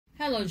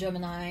Hello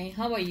Gemini,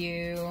 how are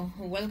you?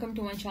 Welcome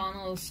to my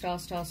channel star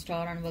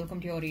and welcome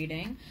to your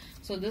reading.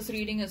 So this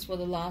reading is for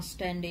the last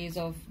 10 days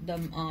of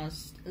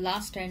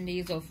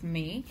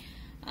May,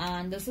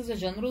 and this is a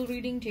general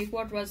reading. Take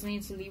what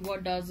resonates, leave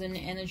what doesn't.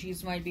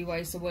 Energies might be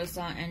vice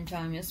versa and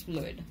time is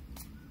fluid.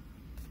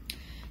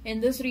 In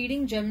this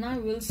reading, Gemini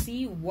will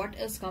see what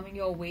is coming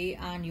your way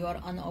and you are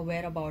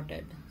unaware about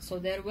it. So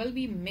there will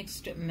be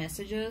mixed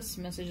messages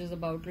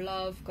about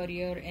love,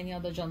 career, any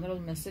other general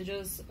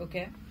messages,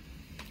 okay?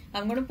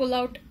 I'm going to pull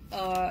out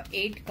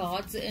 8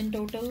 cards in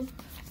total,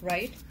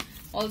 right?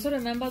 Also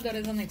remember there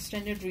is an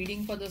extended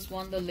reading for this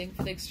one. The link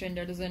for the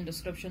extended is in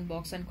description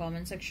box and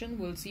comment section.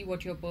 We'll see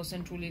what your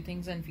person truly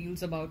thinks and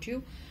feels about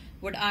you,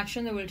 what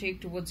action they will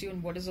take towards you,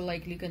 and what is the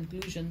likely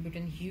conclusion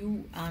between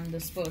you and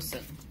this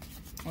person.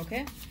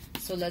 Okay,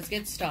 so let's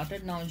get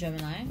started now,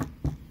 Gemini.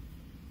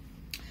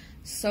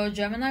 So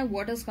Gemini,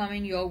 what is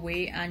coming your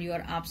way and you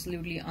are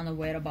absolutely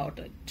unaware about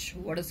it?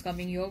 What is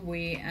coming your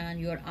way and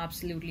you are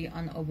absolutely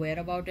unaware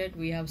about it?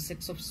 We have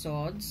 6 of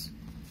Swords.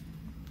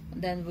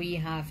 Then we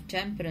have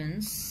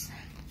Temperance.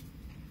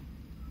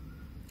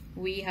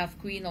 We have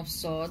Queen of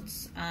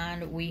Swords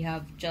and we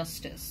have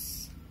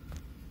Justice.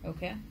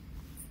 Okay.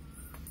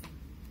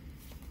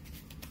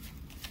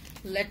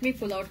 Let me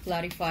pull out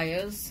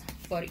clarifiers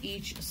for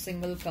each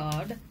single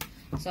card.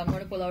 So I'm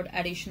going to pull out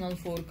additional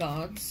 4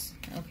 cards.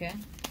 Okay.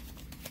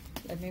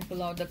 Let me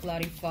pull out the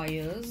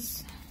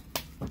clarifiers.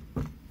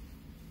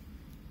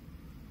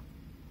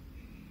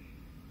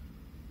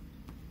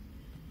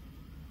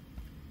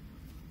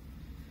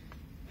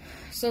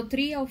 So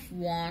 3 of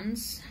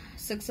Wands,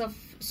 6 of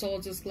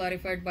Swords is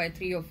clarified by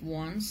 3 of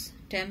Wands.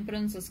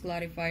 Temperance is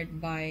clarified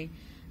by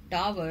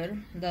Tower.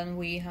 Then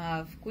we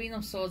have Queen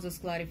of Swords is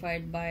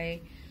clarified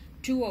by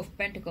 2 of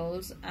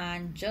Pentacles,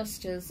 and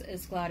Justice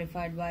is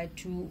clarified by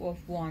 2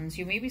 of Wands.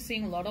 You may be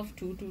seeing a lot of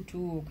 2, 2,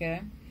 2,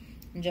 okay,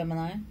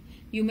 Gemini.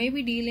 You may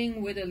be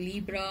dealing with a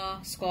Libra,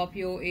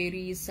 Scorpio,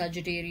 Aries,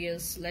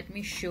 Sagittarius. Let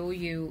me show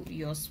you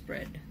your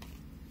spread.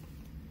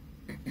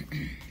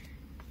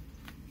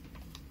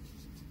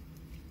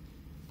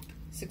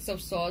 Six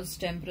of Swords,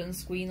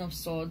 Temperance, Queen of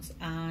Swords,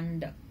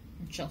 and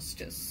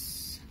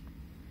Justice.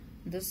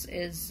 This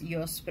is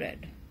your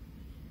spread.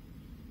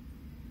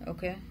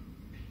 Okay.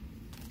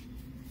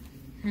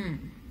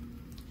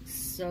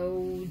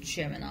 So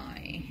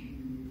Gemini.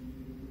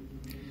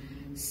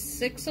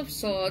 6 of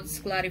Swords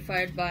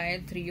clarified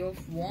by 3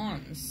 of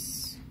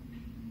Wands.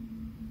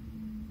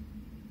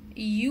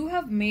 You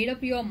have made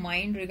up your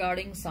mind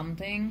regarding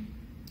something,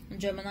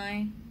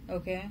 Gemini,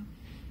 okay?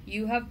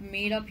 You have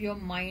made up your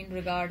mind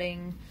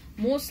regarding,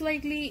 most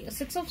likely,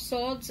 6 of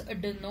Swords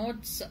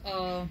denotes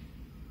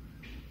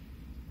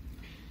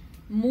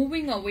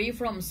moving away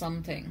from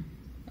something,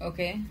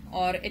 okay?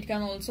 Or it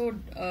can also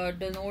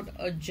denote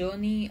a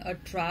journey, a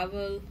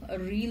travel, a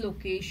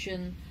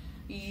relocation,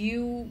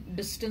 you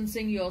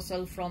distancing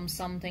yourself from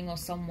something or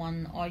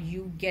someone, or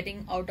you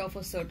getting out of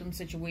a certain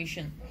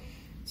situation.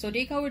 So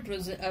take how it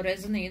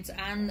resonates.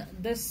 And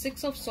this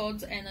 6 of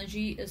Swords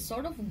energy is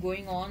sort of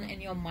going on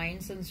in your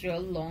mind since real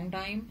long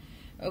time,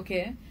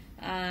 okay?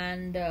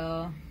 And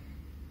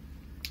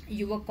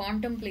you were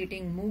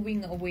contemplating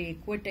moving away,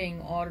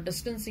 quitting, or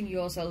distancing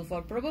yourself,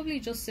 or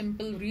probably just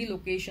simple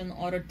relocation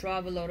or a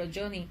travel or a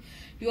journey.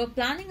 You are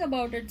planning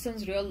about it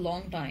since real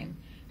long time,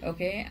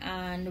 okay?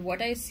 And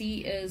what I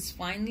see is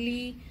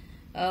finally,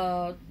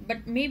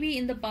 but maybe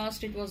in the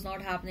past it was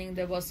not happening.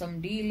 There was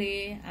some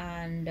delay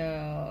and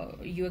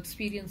you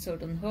experienced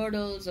certain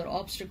hurdles or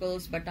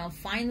obstacles, but now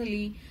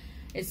finally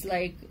it's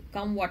like,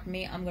 come what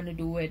may, I'm going to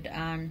do it.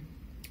 And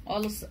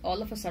all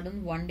of a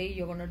sudden one day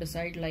you're going to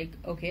decide, like,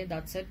 okay,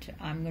 that's it,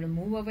 I'm going to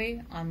move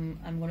away, I'm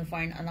going to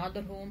find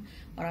another home,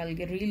 or I'll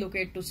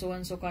relocate to so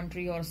and so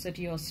country or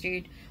city or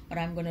state, or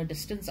I'm going to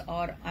distance,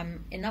 or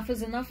enough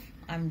is enough,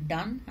 I'm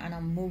done and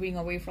I'm moving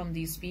away from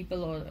these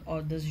people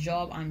or this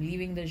job, I'm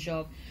leaving this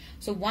job.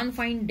 So one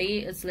fine day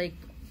it's like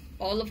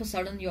all of a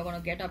sudden you're going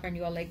to get up and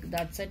you're like,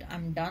 that's it,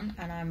 I'm done,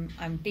 and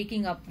I'm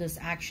taking up this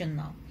action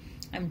now.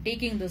 I'm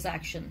taking this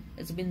action.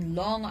 It's been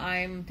long,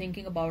 I'm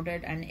thinking about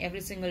it, and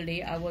every single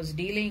day I was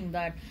dealing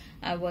that,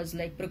 I was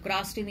like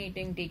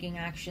procrastinating taking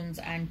actions,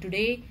 and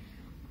today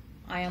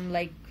I am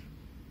like,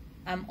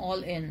 I'm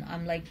all in.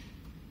 I'm like,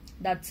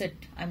 that's it,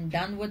 I'm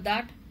done with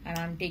that, and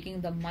I'm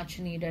taking the much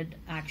needed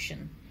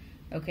action,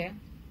 okay?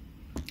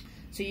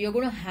 So you're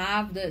going to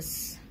have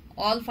this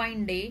all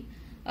fine day,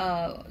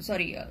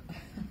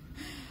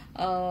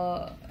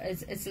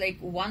 it's like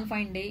one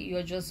fine day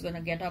you're just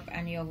gonna get up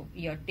and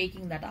you're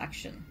taking that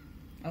action,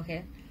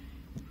 okay?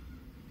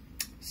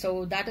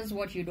 So that is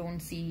what you don't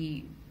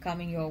see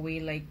coming your way.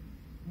 Like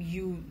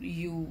you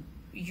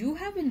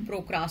have been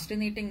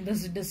procrastinating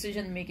this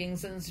decision making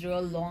since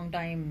real long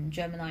time,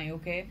 Gemini,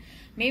 okay?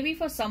 Maybe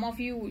for some of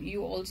you,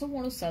 you also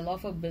want to sell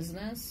off a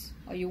business,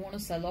 or you want to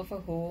sell off a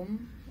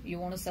home, you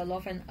want to sell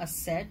off an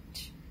asset,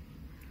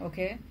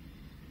 okay?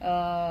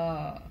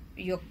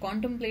 You're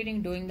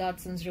contemplating doing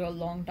that since real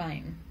long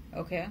time,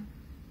 okay?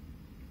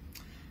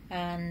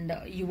 and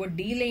you were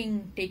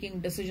dealing, taking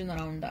decision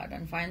around that,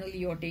 and finally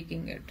you're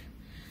taking it.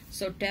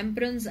 So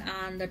Temperance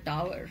and the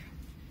Tower.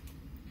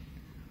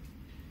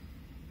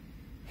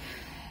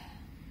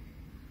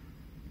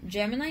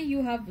 Gemini,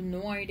 you have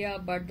no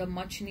idea, but the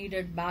much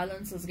needed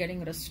balance is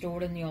getting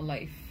restored in your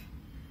life.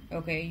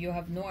 Okay, you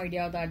have no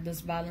idea that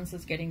this balance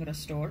is getting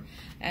restored,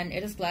 and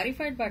it is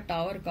clarified by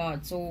Tower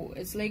card. So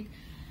it's like,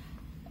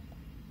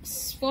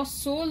 for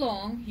so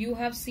long you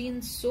have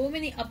seen so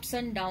many ups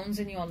and downs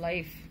in your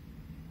life.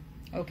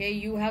 Okay,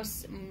 you have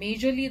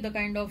majorly the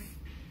kind of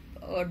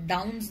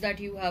downs that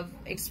you have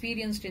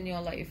experienced in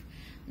your life,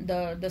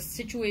 the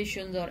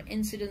situations or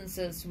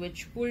incidences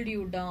which pulled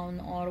you down,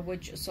 or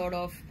which sort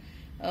of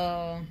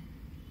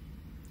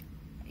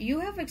you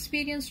have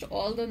experienced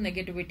all the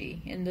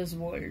negativity in this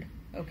world.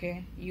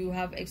 Okay, you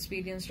have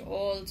experienced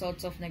all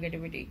sorts of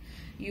negativity.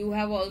 You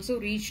have also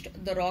reached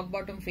the rock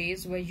bottom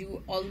phase where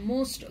you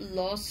almost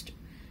lost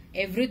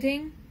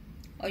everything,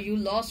 or you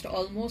lost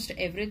almost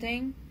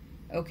everything.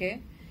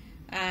 Okay,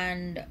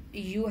 and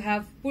you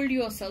have pulled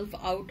yourself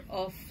out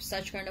of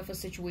such kind of a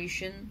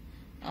situation,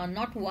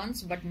 not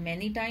once but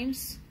many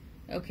times.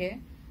 Okay,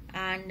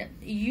 and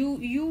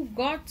you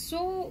got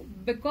so,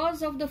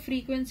 because of the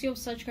frequency of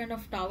such kind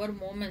of tower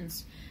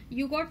moments,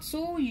 you got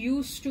so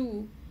used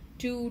to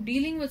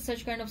dealing with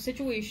such kind of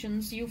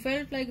situations. You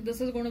felt like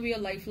this is going to be a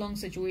lifelong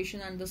situation,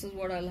 and this is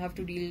what I'll have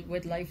to deal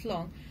with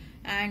lifelong.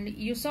 And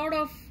you sort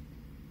of,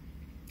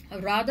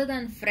 rather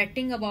than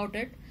fretting about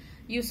it,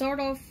 you sort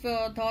of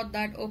thought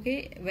that,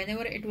 okay,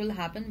 whenever it will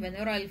happen,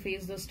 whenever I'll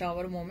face this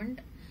tower moment,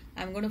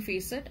 I'm going to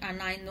face it,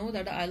 and I know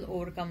that I'll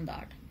overcome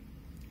that.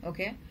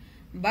 Okay,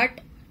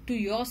 but to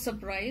your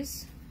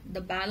surprise,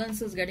 the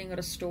balance is getting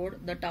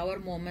restored. The tower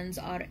moments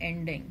are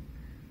ending.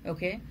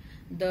 Okay,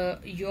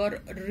 your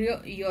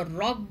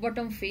rock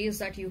bottom phase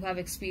that you have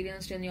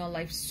experienced in your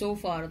life so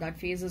far, that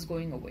phase is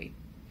going away.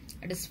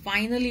 It is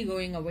finally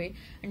going away,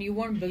 and you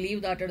won't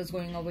believe that it is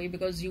going away,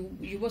 because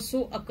you were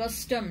so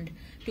accustomed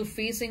to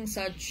facing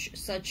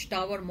such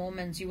tower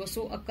moments. You were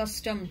so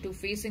accustomed to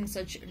facing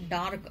such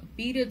dark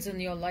periods in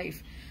your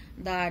life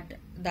that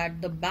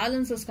the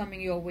balance is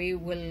coming your way.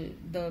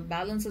 The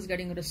balance is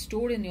getting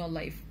restored in your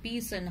life.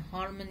 Peace and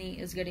harmony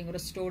is getting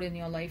restored in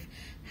your life.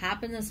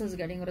 Happiness is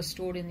getting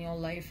restored in your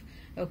life.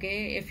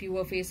 Okay, if you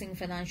were facing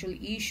financial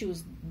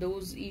issues,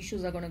 those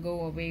issues are going to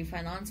go away.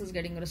 Finance is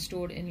getting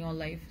restored in your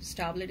life.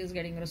 Stability is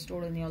getting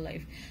restored in your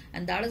life,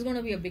 and that is going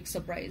to be a big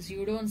surprise.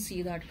 You don't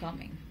see that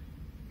coming.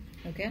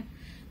 Okay.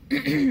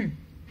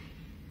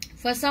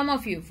 For some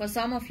of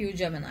you,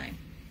 Gemini,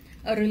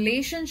 a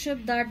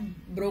relationship that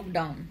broke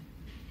down.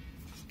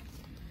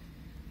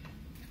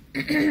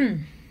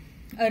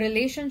 A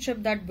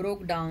relationship that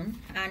broke down,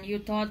 and you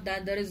thought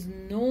that there is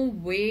no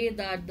way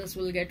that this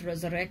will get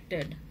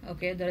resurrected.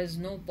 Okay, there is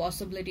no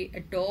possibility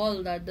at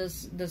all that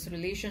this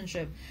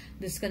relationship,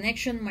 this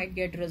connection might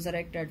get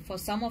resurrected. For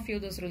some of you,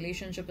 this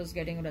relationship is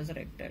getting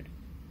resurrected.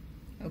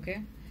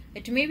 Okay,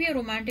 it may be a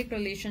romantic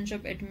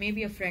relationship, it may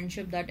be a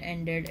friendship that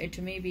ended, it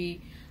may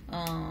be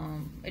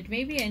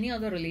any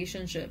other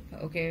relationship.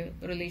 Okay,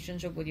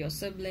 relationship with your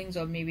siblings,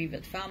 or maybe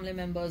with family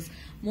members.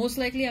 Most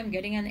likely I'm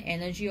getting an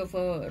energy of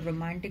a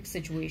romantic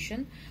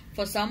situation.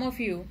 For some of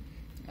you,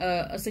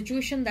 a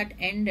situation that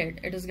ended,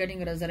 it is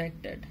getting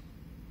resurrected.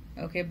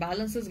 Okay,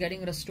 balance is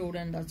getting restored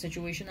in that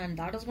situation, and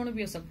that is going to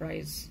be a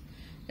surprise.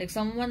 Like,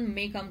 someone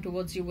may come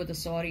towards you with a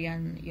sorry,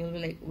 and you'll be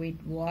like, wait,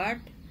 what?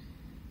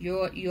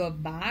 You're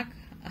back,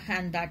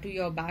 and that too,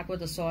 you're back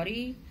with a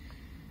sorry.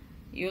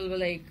 You'll be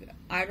like,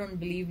 I don't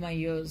believe my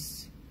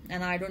ears,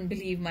 and I don't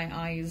believe my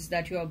eyes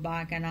that you are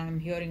back and I'm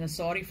hearing a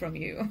sorry from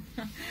you.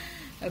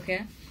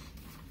 Okay.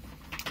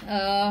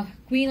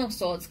 Queen of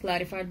Swords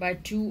clarified by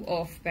Two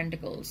of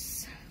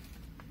Pentacles.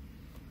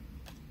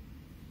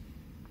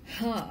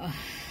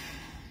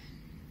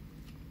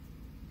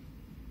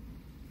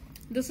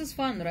 This is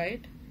fun,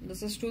 right?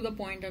 This is to the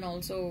point, and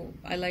also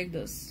I like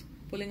this.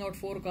 Pulling out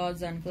 4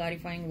 cards and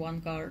clarifying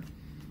 1 card.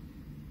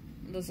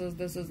 This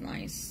is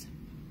nice.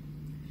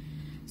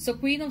 So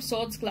Queen of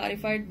Swords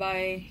clarified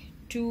by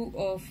Two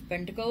of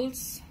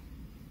Pentacles.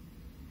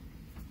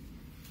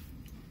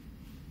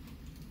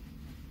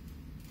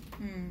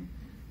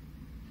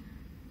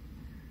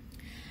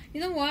 You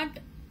know what,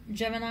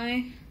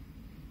 Gemini?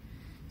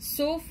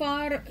 So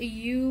far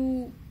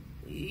you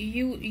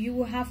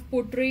have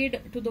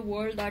portrayed to the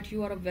world that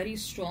you are a very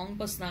strong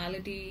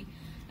personality,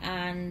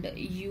 and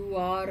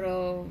you're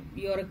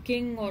a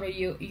king, or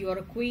you're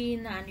a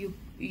queen, and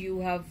you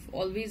have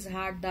always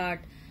had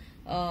that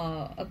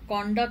a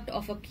conduct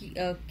of a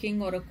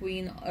king or a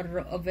queen,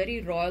 a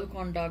very royal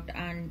conduct,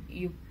 and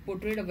you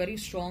portrayed a very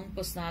strong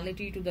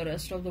personality to the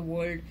rest of the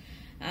world.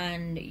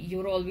 And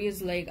you're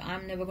always like,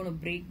 I'm never going to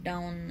break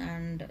down,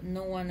 and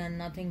no one and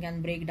nothing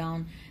can break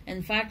down.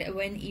 In fact,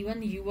 when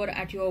even you were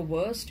at your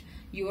worst,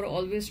 you were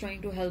always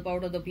trying to help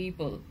out other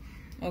people.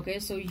 Okay,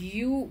 so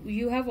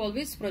you have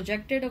always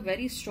projected a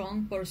very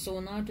strong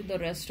persona to the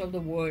rest of the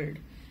world.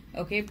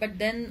 Okay, but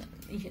then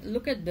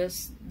look at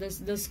this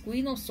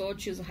Queen of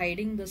Swords. She's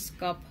hiding this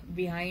cup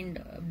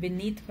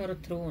beneath her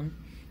throne.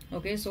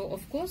 Okay, so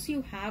of course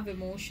you have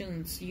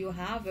emotions,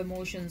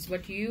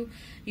 but you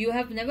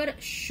have never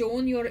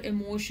shown your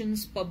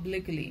emotions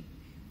publicly.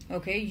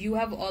 Okay, you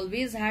have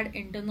always had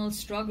internal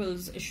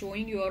struggles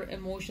showing your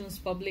emotions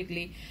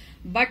publicly.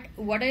 But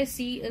what I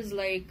see is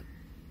like,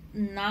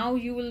 now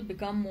you will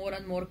become more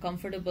and more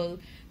comfortable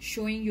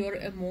showing your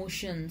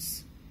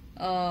emotions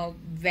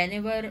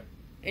whenever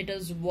it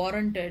is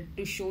warranted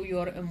to show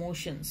your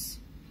emotions.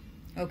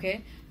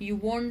 Okay, you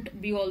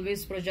won't be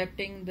always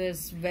projecting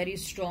this very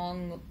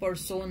strong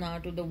persona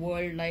to the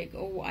world, like,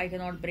 oh, I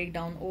cannot break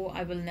down, oh,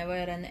 I will never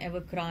and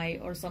ever cry,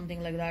 or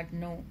something like that.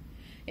 No,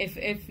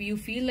 if you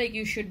feel like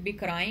you should be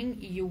crying,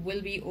 you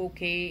will be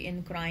okay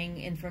in crying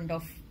in front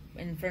of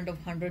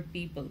 100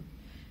 people.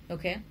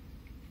 Okay,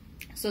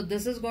 so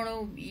this is what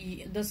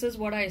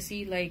I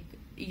see. Like,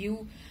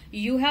 you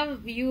are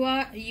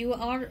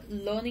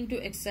learning to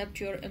accept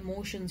your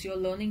emotions, you're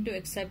learning to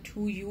accept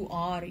who you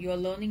are, you're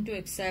learning to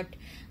accept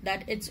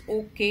that it's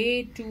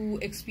okay to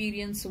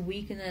experience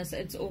weakness,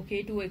 it's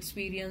okay to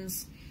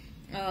experience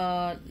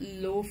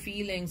low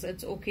feelings,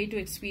 it's okay to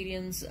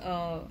experience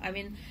I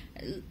mean,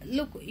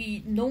 look,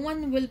 no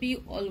one will be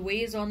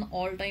always on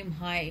all-time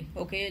high.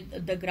 Okay,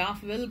 the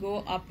graph will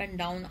go up and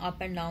down,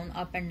 up and down,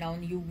 up and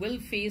down. You will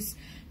face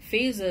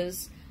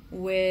phases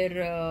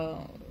where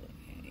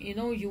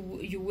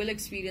you will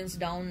experience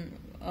down,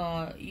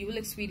 you will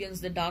experience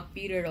the dark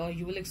period, or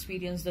you will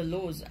experience the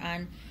lows.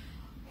 And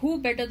who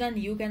better than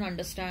you can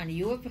understand?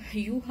 You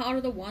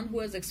are the one who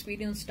has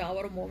experienced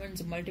tower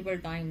moments multiple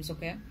times.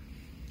 Okay,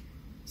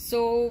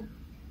 so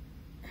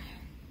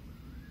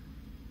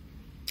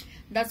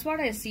that's what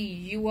I see.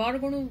 You are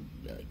going to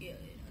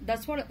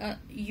that's what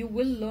you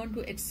will learn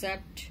to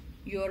accept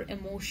your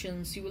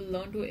emotions, you will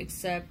learn to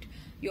accept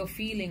your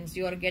feelings.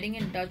 You are getting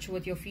in touch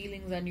with your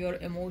feelings and your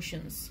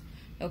emotions.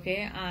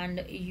 Okay,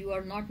 and you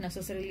are not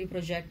necessarily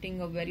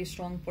projecting a very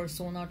strong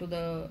persona to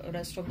the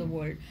rest of the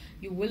world.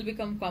 You will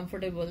become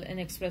comfortable in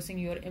expressing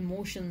your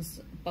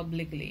emotions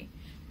publicly,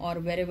 or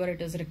wherever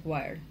it is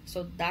required.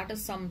 So that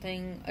is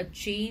something, a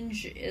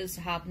change is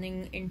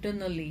happening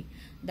internally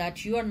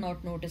that you are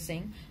not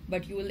noticing,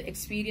 but you will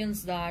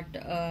experience that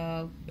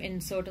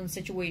in certain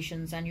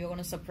situations, and you're going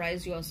to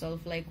surprise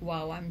yourself like,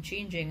 wow, I'm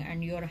changing,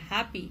 and you're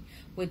happy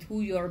with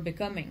who you're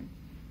becoming.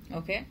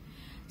 Okay,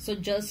 so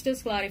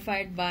justice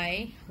clarified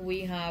by,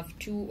 we have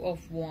 2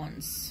 of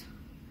Wands.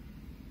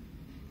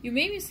 You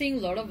may be seeing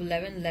a lot of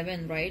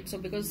 11, right? So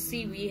because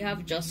see, we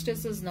have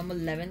justice as number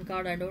 11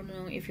 card. I don't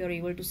know if you're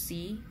able to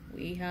see.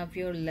 We have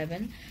your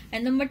 11,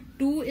 and number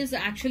 2 is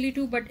actually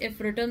 2, but if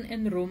written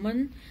in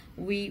Roman,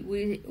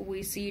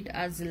 we see it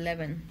as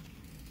 11,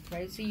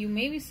 right? So you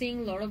may be seeing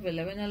a lot of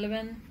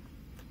 11,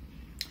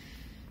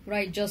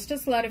 right?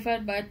 Justice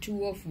clarified by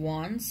 2 of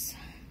Wands.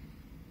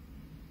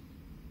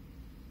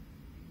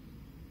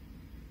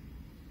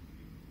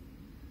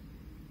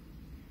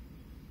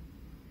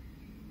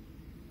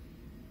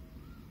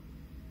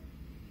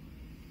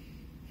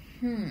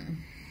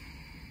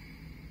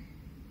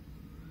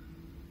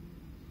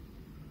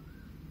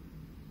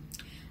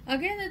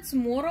 Again, it's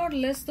more or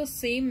less the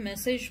same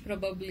message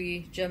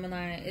probably,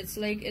 Gemini. It's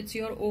like, it's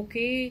your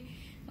okay,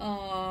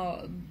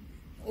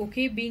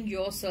 okay being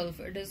yourself.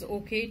 It is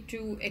okay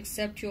to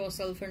accept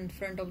yourself in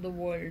front of the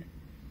world.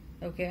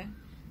 Okay,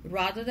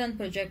 rather than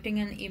projecting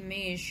an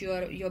image,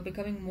 you're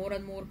becoming more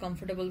and more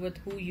comfortable with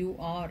who you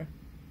are.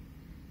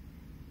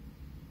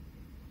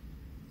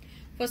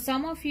 For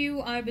some of you,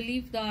 I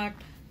believe that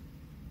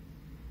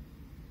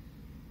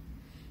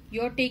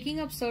you're taking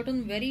up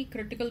certain very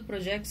critical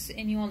projects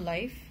in your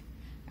life,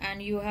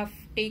 and you have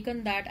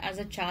taken that as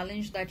a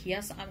challenge that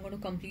yes, I'm going to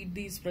complete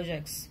these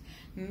projects.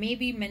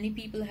 Maybe many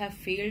people have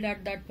failed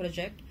at that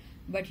project,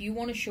 but you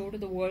want to show to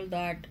the world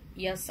that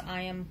yes,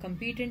 I am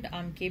competent,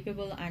 I'm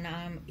capable, and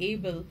I'm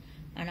able,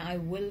 and I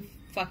will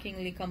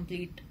fuckingly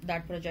complete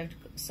that project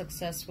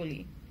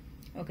successfully.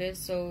 Okay,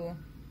 so,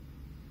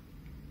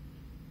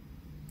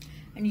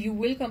 and you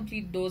will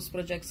complete those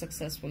projects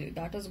successfully.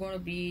 That is going to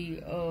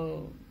be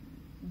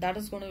that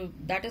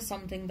is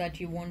something that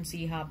you won't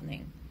see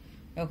happening.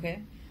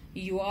 Okay,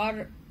 you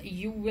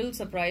will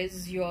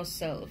surprise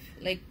yourself.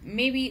 Like,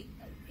 maybe,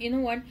 you know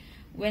what,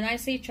 when I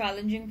say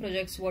challenging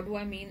projects, what do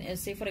I mean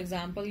is, say for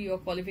example, your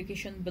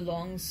qualification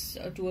belongs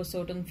to a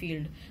certain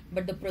field,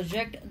 but the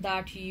project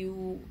that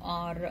you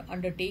are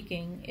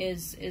undertaking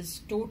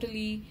is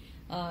totally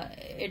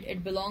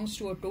it belongs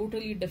to a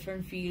totally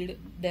different field.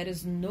 There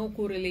is no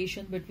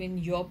correlation between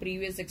your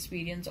previous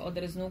experience, or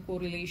there is no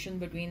correlation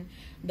between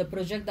the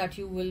project that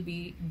you will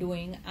be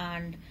doing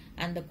and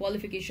the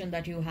qualification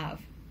that you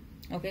have.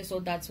 Okay, so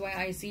that's why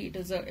I see it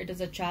is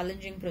a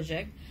challenging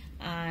project,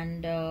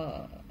 and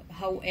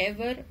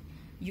however,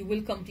 you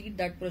will complete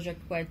that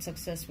project quite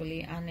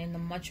successfully and in a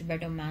much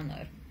better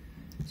manner.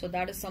 So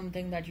that is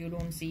something that you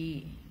don't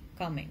see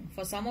coming.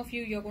 For some of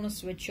you, you're going to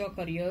switch your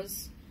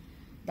careers.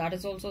 That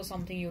is also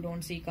something you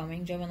don't see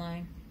coming,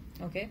 Gemini.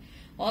 Okay,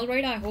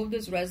 Alright, I hope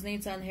this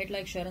resonates, and hit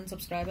like, share and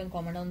subscribe and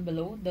comment down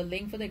below. The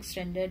link for the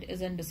extended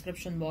is in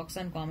description box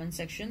and comment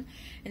section.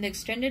 In the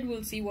extended,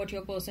 we'll see what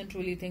your person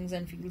truly thinks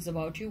and feels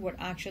about you, what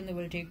action they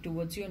will take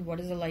towards you, and what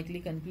is the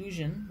likely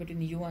conclusion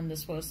between you and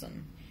this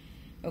person.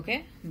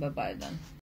 Okay, bye bye then.